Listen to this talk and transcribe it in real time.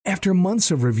After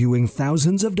months of reviewing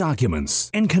thousands of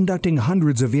documents and conducting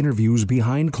hundreds of interviews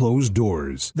behind closed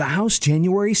doors, the House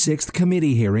January 6th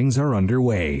committee hearings are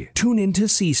underway. Tune in to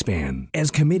C-SPAN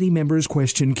as committee members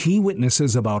question key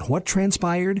witnesses about what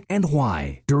transpired and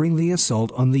why during the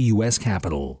assault on the U.S.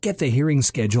 Capitol. Get the hearing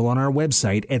schedule on our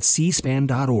website at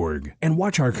cspan.org and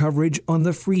watch our coverage on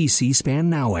the free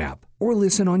C-SPAN Now app. Or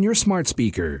listen on your smart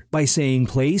speaker by saying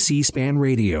Play C-SPAN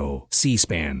Radio.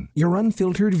 C-SPAN, your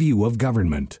unfiltered view of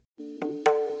government.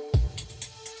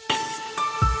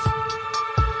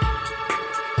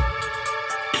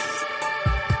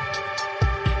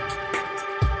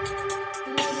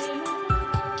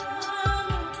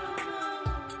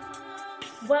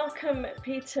 Welcome,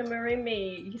 Peter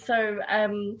Murimi. So,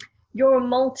 you're a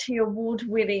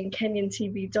multi-award-winning Kenyan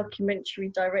TV documentary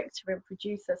director and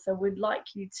producer. So we'd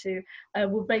like you to,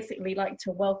 we'd basically like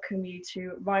to welcome you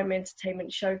to Rhyme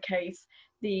Entertainment Showcase,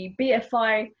 the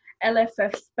BFI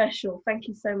LFF special. Thank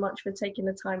you so much for taking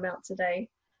the time out today.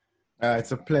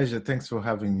 It's a pleasure. Thanks for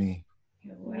having me.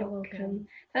 You're welcome.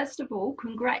 First of all,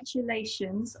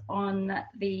 congratulations on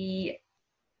the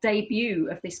debut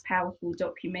of this powerful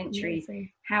documentary.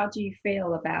 Amazing. How do you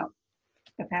feel about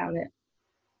it?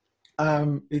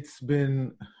 It's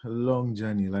been a long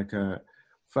journey, like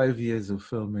 5 years of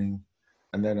filming,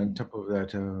 and then on top of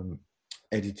that,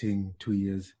 editing 2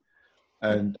 years.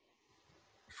 And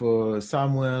for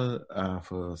Samuel's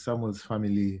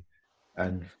family,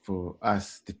 and for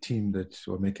us, the team that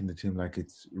were making the team, like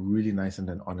it's really nice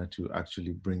and an honor to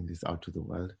actually bring this out to the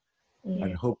world,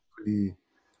 and hopefully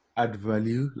add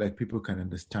value, like people can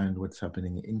understand what's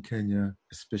happening in Kenya,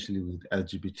 especially with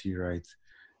LGBT rights.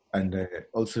 And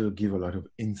also give a lot of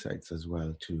insights as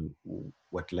well to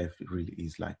what life really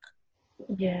is like.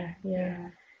 Yeah.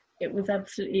 It was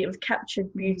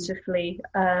captured beautifully.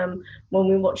 When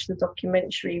we watched the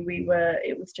documentary,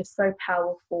 it was just so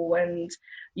powerful, and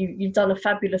you've done a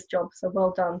fabulous job. So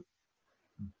well done.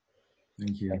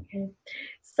 Thank you. Okay.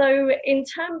 So in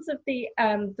terms of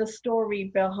the story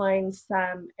behind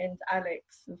Sam and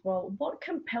Alex as well, what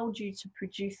compelled you to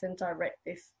produce and direct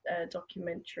this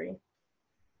documentary?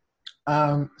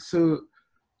 So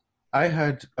I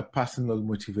had a personal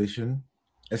motivation,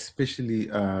 especially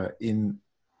in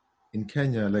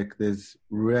Kenya. Like there's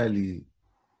rarely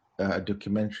a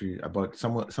documentary about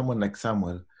someone like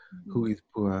Samuel, who is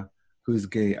poor, who is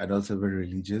gay, and also very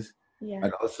religious,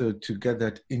 and also to get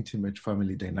that intimate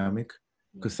family dynamic.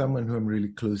 Because someone who I'm really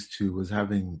close to was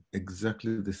having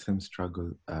exactly the same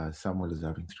struggle Samuel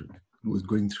was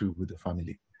going through with the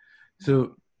family.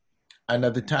 So. And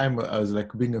at the time, I was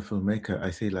like, being a filmmaker,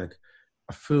 I say like,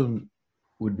 a film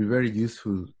would be very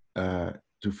useful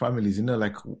to families. You know,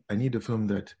 like I need a film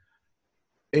that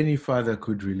any father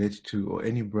could relate to, or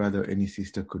any brother, any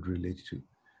sister could relate to.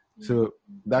 So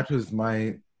that was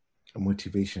my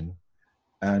motivation.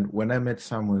 And when I met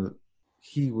Samuel,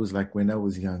 he was like, when I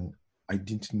was young, I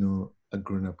didn't know a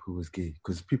grown-up who was gay,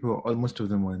 because most of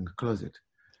them were in the closet.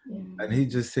 And he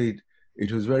just said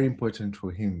it was very important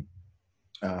for him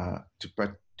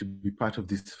to be part of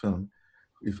this film.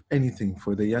 If anything,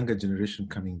 for the younger generation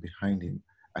coming behind him,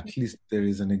 at least there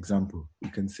is an example.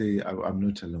 You can say, I'm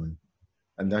not alone.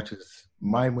 And that is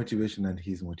my motivation and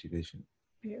his motivation.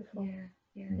 Beautiful.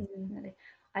 Yeah, definitely.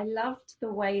 I loved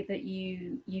the way that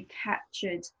you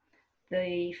captured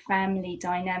the family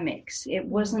dynamics. It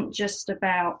wasn't just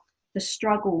about the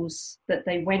struggles that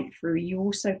they went through. You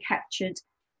also captured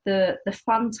the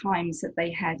fun times that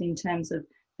they had in terms of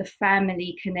the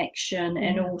family connection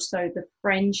and also the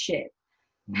friendship.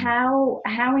 How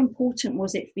important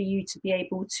was it for you to be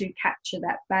able to capture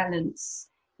that balance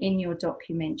in your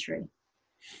documentary?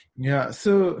 Yeah,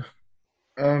 so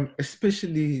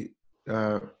especially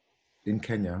in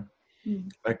Kenya,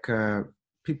 like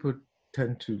people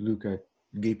tend to look at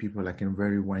gay people like in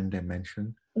very one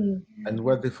dimension, and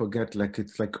what they forget, like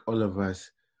it's like all of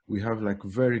us, we have like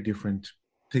very different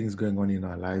things going on in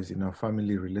our lives, in our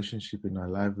family relationship, in our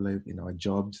life, in our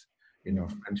jobs, in our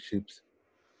friendships.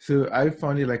 So I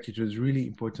found it like it was really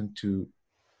important to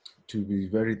be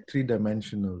very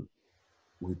three-dimensional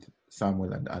with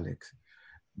Samuel and Alex,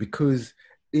 because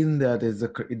in there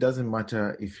it doesn't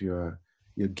matter if you're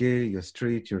gay, you're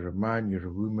straight, you're a man, you're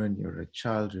a woman, you're a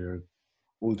child, you're an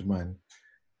old man.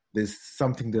 There's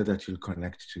something there that you'll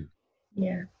connect to.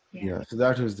 Yeah. So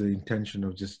that was the intention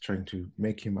of just trying to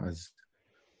make him as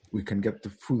we can get the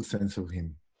full sense of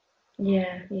him.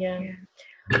 Yeah.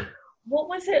 What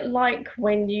was it like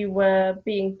when you were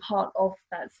being part of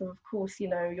that? So of course,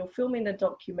 you're filming the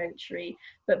documentary,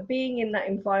 but being in that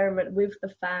environment with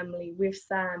the family, with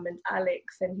Sam and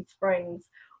Alex and his friends,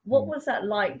 what was that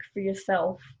like for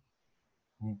yourself?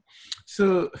 Mm.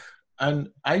 So, and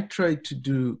I try to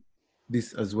do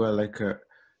this as well.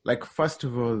 Like first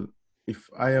of all, if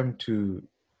I am to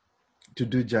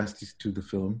do justice to the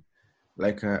film,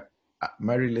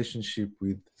 my relationship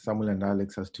with Samuel and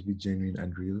Alex has to be genuine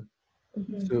and real.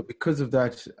 Mm-hmm. So because of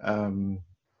that,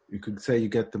 you could say you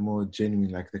get the more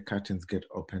genuine, like the curtains get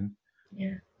open.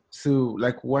 Yeah. So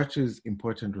like what is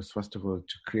important was first of all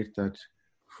to create that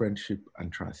friendship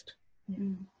and trust.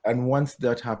 Mm. And once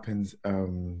that happens,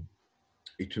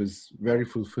 it was very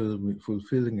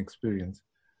fulfilling experience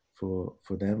for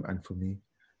them and for me.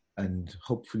 And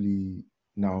hopefully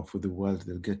now for the world,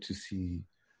 they'll get to see,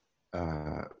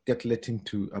 get let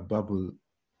into a bubble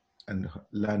and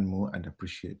learn more and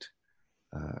appreciate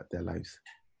their lives.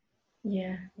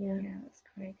 Yeah, That's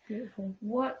great. beautiful.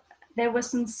 There were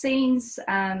some scenes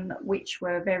which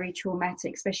were very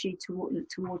traumatic, especially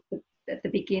at the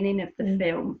beginning of the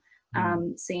film,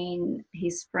 seeing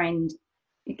his friend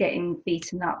getting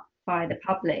beaten up by the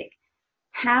public.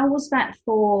 How was that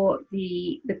for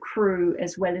the crew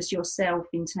as well as yourself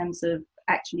in terms of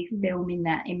actually filming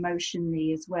that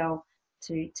emotionally as well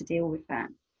to deal with that?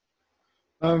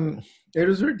 It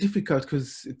was very difficult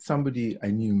because it's somebody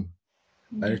I knew,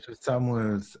 and it was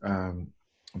Samuel's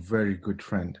very good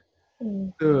friend.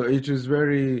 So it was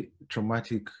very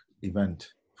traumatic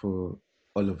event for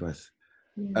all of us.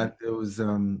 And there was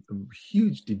a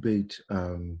huge debate,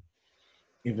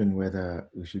 even whether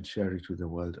we should share it with the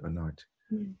world or not.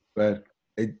 But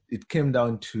it came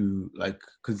down to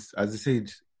because as I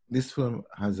said, this film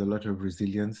has a lot of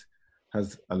resilience,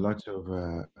 has a lot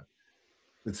of,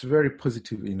 it's very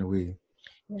positive in a way.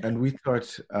 And we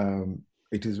thought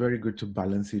it is very good to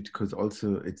balance it because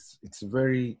also it's a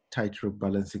very tightrope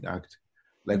balancing act.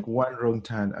 Like one wrong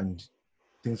turn and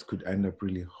things could end up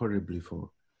really horribly for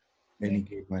any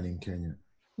gay man in Kenya.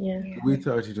 Yeah. We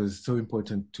thought it was so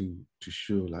important to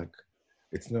show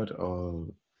it's not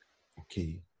all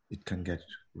okay. It can get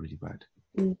really bad.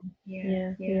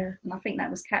 Yeah. And I think that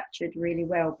was captured really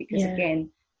well because again,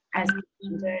 as you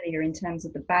mentioned earlier, in terms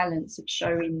of the balance of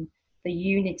showing the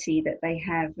unity that they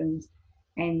have and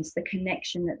the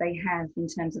connection that they have in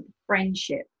terms of the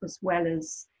friendship as well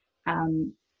as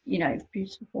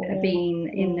beautiful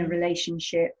being in the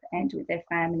relationship and with their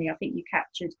family. I think you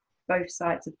captured both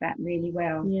sides of that really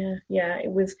well.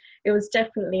 It was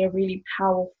definitely a really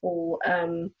powerful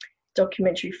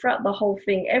documentary throughout the whole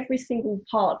thing. Every single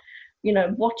part,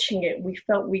 watching it, we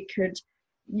felt we could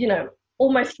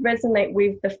almost resonate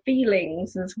with the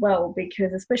feelings as well,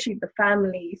 because especially the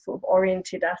family sort of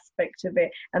oriented aspect of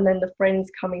it, and then the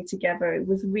friends coming together, it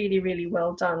was really, really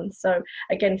well done. So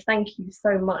again, thank you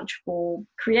so much for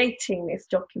creating this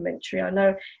documentary. I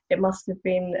know it must have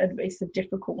been it's a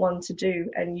difficult one to do,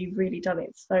 and you've really done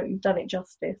it. So you've done it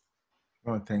justice.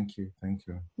 Oh, thank you.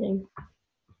 Yeah.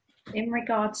 In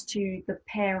regards to the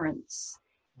parents,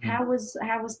 how was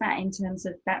that in terms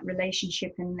of that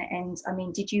relationship and I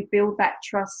mean, did you build that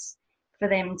trust for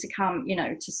them to come,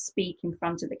 to speak in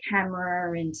front of the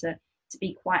camera and to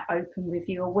be quite open with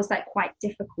you, or was that quite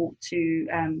difficult to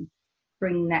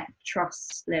bring that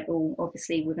trust level,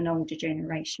 obviously with an older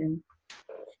generation?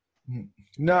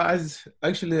 No, as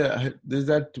actually there's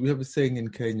that, we have a saying in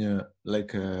Kenya,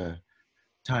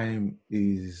 time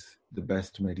is the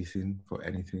best medicine for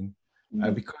anything.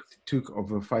 Because it took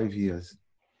over 5 years.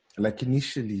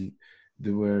 Initially,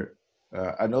 there were,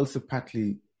 and also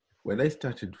partly when I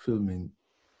started filming,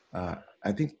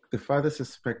 I think the father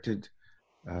suspected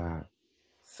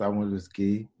Samuel was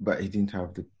gay, but he didn't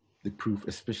have the proof,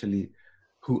 especially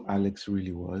who Alex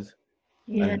really was.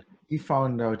 And he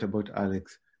found out about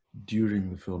Alex during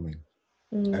the filming.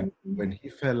 And when he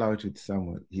fell out with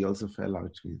Samuel, he also fell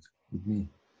out with me.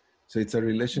 So it's a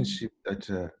relationship that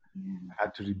I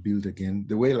had to rebuild again.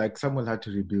 The way Samuel had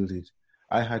to rebuild it,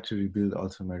 I had to rebuild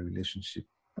also my relationship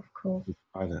with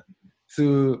father.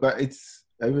 So, but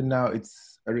even now,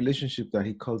 it's a relationship that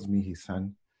he calls me his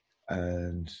son,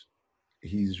 and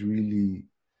he's really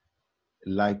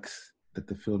likes that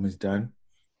the film is done.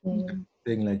 I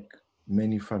think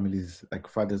many families,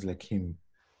 fathers like him,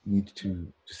 need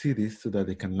to see this so that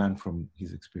they can learn from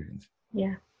his experience.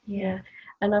 Yeah.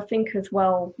 And I think as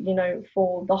well,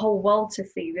 for the whole world to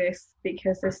see this,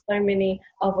 because there's so many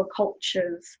other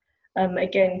cultures,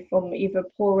 again, from either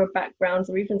poorer backgrounds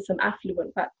or even some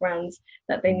affluent backgrounds,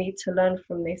 that they need to learn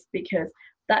from this, because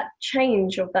that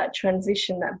change of that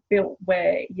transition that built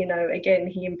where, again,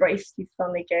 he embraced his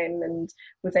son again and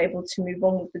was able to move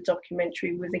on with the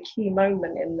documentary was a key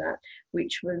moment in that,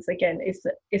 which was, again,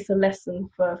 it's a lesson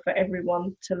for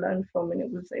everyone to learn from, and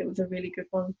it was a really good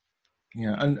one.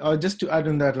 Yeah, and just to add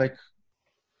on that,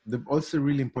 the also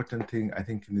really important thing I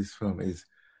think in this film is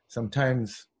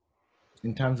sometimes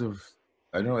in terms of,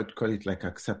 I don't know what to call it, like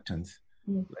acceptance.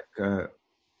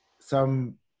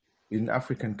 Some in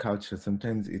African culture,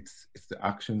 sometimes it's the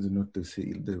actions and not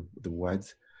the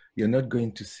words. You're not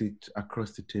going to sit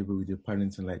across the table with your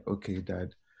parents and like, okay,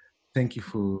 Dad, thank you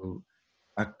for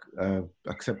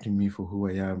accepting me for who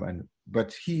I am.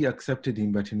 But he accepted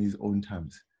him, but in his own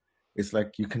terms. It's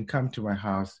like, you can come to my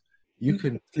house, you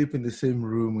can sleep in the same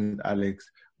room with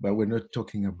Alex, but we're not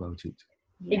talking about it.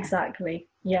 Exactly.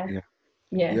 Yeah.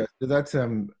 So that's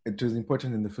it was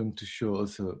important in the film to show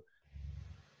also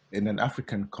in an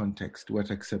African context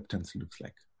what acceptance looks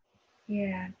like.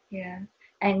 Yeah.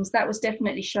 And that was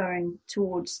definitely shown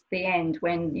towards the end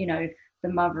when, you know, the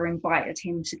mother invited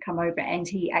him to come over, and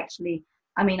he actually,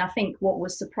 I mean, I think what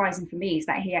was surprising for me is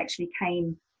that he actually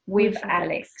came with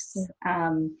Alex.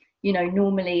 You know,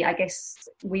 normally I guess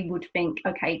we would think,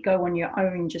 okay, go on your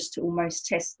own just to almost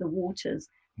test the waters.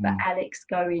 But Alex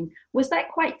going, was that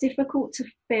quite difficult to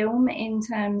film in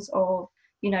terms of,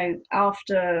 you know,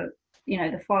 after, you know,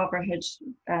 the father had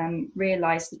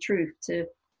realized the truth, for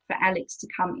Alex to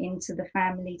come into the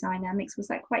family dynamics? Was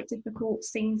that quite difficult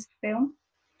scene to film?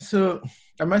 So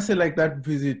I must say, like, that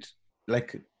visit,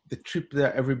 like the trip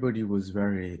there, everybody was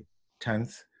very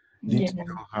tense. Didn't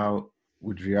know how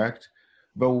would react.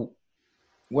 But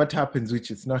what happens,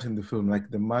 which is not in the film, like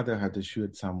the mother had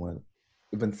assured Samuel,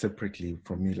 even separately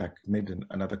from me, like made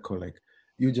another call, like,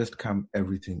 you just come,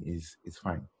 everything is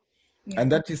fine. And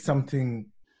that is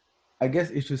something, I guess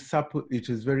it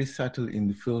was very subtle in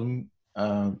the film,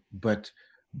 but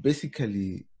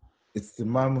basically it's the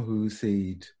mom who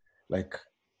said, like,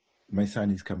 my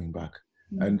son is coming back.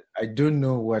 And I don't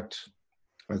know what,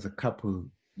 as a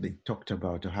couple, they talked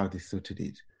about or how they sorted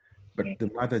it. But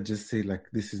the mother just said, like,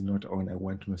 this is not on, I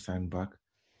want my son back.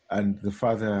 And the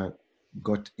father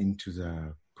got into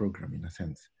the program in a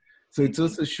sense. So it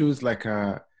also shows like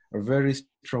a very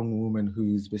strong woman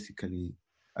who is basically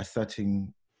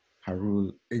asserting her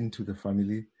role into the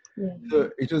family.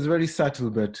 So it was very subtle,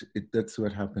 but that's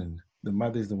what happened. The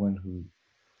mother is the one who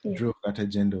drove that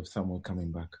agenda of someone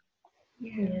coming back.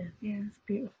 It's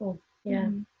beautiful.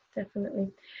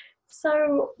 Definitely.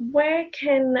 So where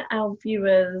can our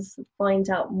viewers find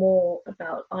out more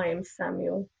about I Am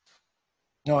Samuel?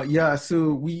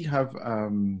 So we have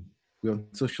we're on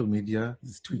social media.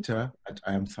 It's Twitter at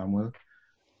I Am Samuel,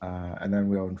 and then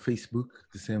we're on Facebook,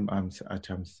 the same I Am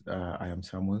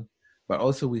Samuel. But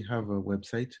also we have a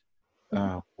website,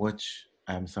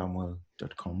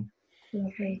 watchiamsamuel.com.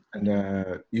 Okay.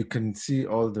 And you can see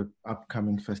all the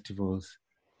upcoming festivals.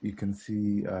 You can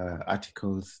see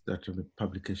articles that are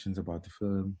publications about the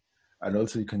film, and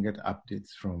also you can get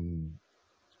updates from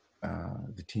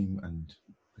the team and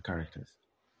the characters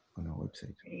on our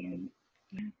website.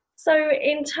 So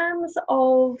in terms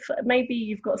of, maybe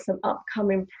you've got some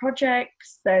upcoming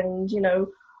projects, and you know,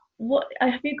 what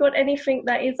have you got anything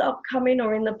that is upcoming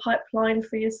or in the pipeline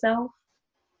for yourself?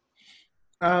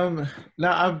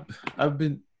 Now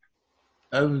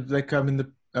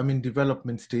I'm in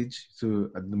development stage. So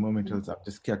at the moment, I'm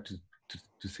just scared to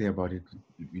say about it.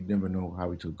 You never know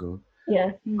how it will go.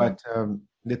 But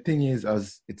the thing is,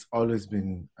 as it's always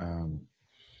been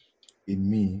in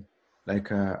me,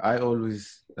 like I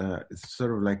always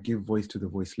sort of like give voice to the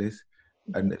voiceless,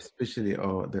 and especially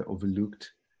the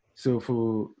overlooked.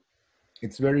 So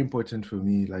it's very important for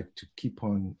me, like, to keep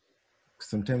on.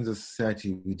 Sometimes as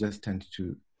society, we just tend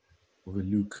to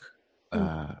overlook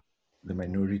the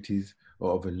minorities,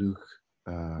 or overlook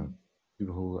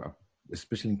people who are,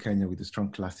 especially in Kenya with the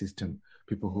strong class system,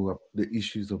 people who are the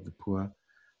issues of the poor.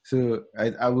 So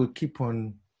I will keep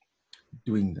on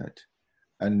doing that,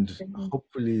 and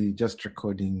hopefully just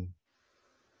recording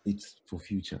it for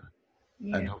future.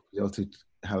 And hopefully also it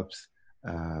helps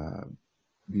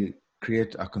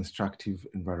create a constructive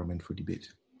environment for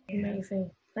debate.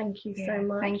 Amazing. Thank you so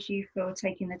much. Thank you for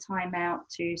taking the time out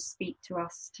to speak to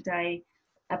us today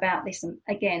about this,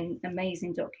 again,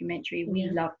 amazing documentary. We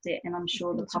loved it, and I'm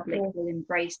sure the public will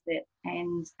embrace it.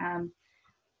 And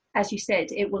as you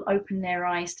said, it will open their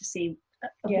eyes to see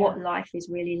what life is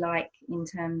really like in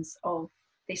terms of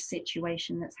this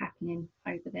situation that's happening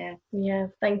over there.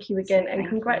 Thank you again, and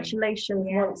congratulations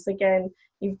once again.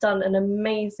 You've done an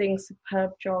amazing,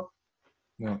 superb job.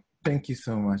 No, thank you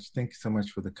so much. Thank you so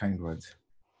much for the kind words.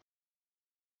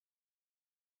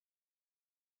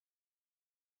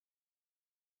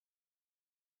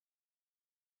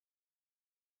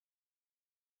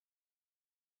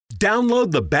 Download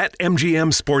the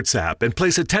BetMGM Sports app and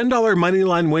place a $10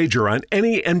 moneyline wager on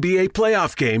any NBA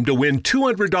playoff game to win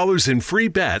 $200 in free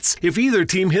bets if either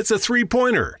team hits a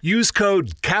three-pointer. Use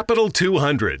code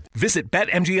CAPITAL200. Visit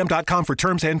BetMGM.com for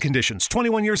terms and conditions.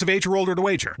 21 years of age or older to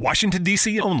wager. Washington,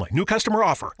 D.C. only. New customer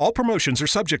offer. All promotions are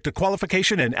subject to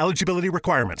qualification and eligibility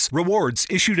requirements. Rewards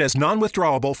issued as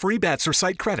non-withdrawable free bets or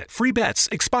site credit. Free bets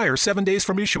expire 7 days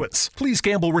from issuance. Please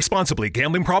gamble responsibly.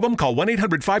 Gambling problem? Call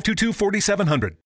 1-800-522-4700.